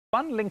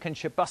One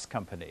Lincolnshire bus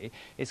company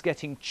is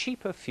getting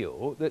cheaper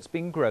fuel that's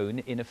been grown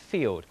in a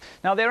field.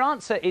 Now, their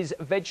answer is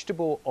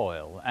vegetable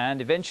oil,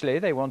 and eventually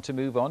they want to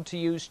move on to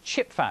use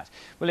chip fat.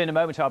 Well, in a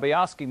moment I'll be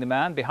asking the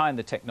man behind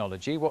the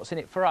technology what's in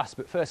it for us,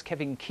 but first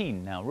Kevin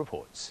Keane now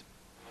reports.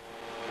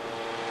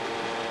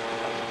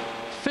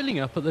 Filling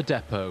up at the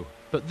depot,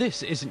 but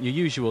this isn't your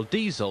usual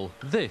diesel,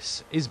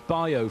 this is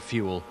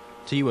biofuel.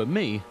 To you and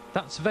me,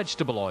 that's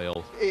vegetable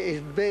oil. It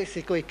is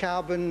basically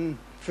carbon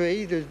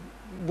free.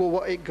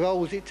 What it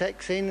grows it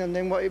takes in, and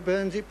then what it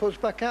burns it puts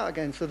back out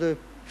again, so the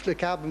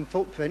carbon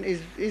footprint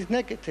is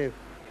negative.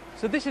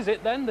 So this is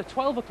it then, the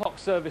 12 o'clock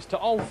service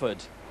to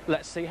Alford.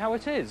 Let's see how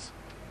it is.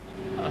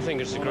 I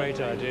think it's a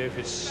great idea if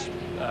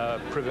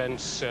it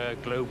prevents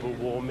global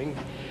warming.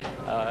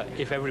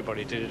 If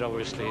everybody did it,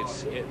 obviously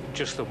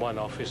just the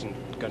one-off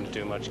isn't going to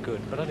do much good,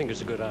 but I think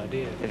it's a good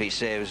idea. If it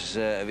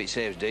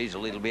saves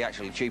diesel, it'll be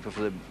actually cheaper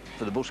for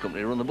the bus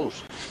company to run the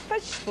bus.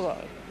 Vegetable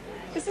oil?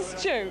 Is this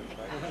a joke?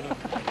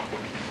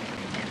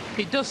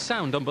 It does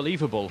sound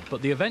unbelievable,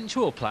 but the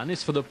eventual plan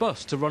is for the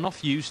bus to run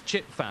off used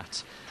chip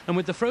fat. And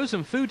with the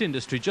frozen food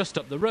industry just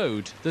up the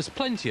road, there's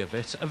plenty of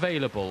it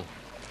available.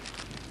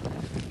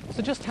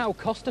 So just how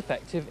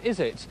cost-effective is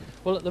it?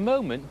 Well, at the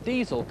moment,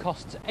 diesel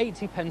costs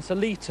 80 pence a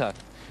litre.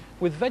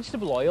 With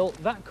vegetable oil,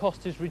 that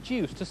cost is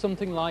reduced to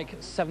something like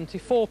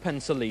 74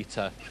 pence a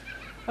litre.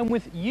 And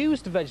with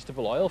used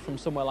vegetable oil from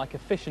somewhere like a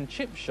fish and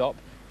chip shop,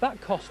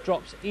 that cost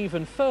drops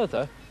even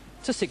further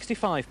to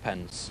 65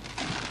 pence.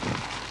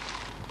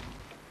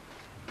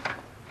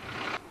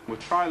 We're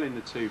trialling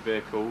the two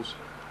vehicles,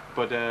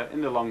 but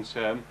in the long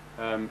term,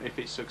 if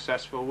it's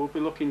successful, we'll be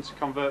looking to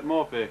convert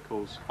more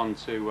vehicles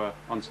onto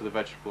the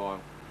vegetable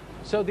oil.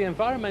 So the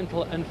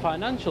environmental and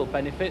financial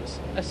benefits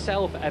are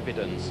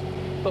self-evident,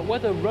 but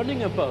whether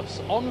running a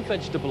bus on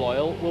vegetable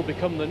oil will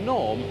become the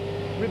norm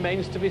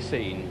remains to be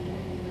seen.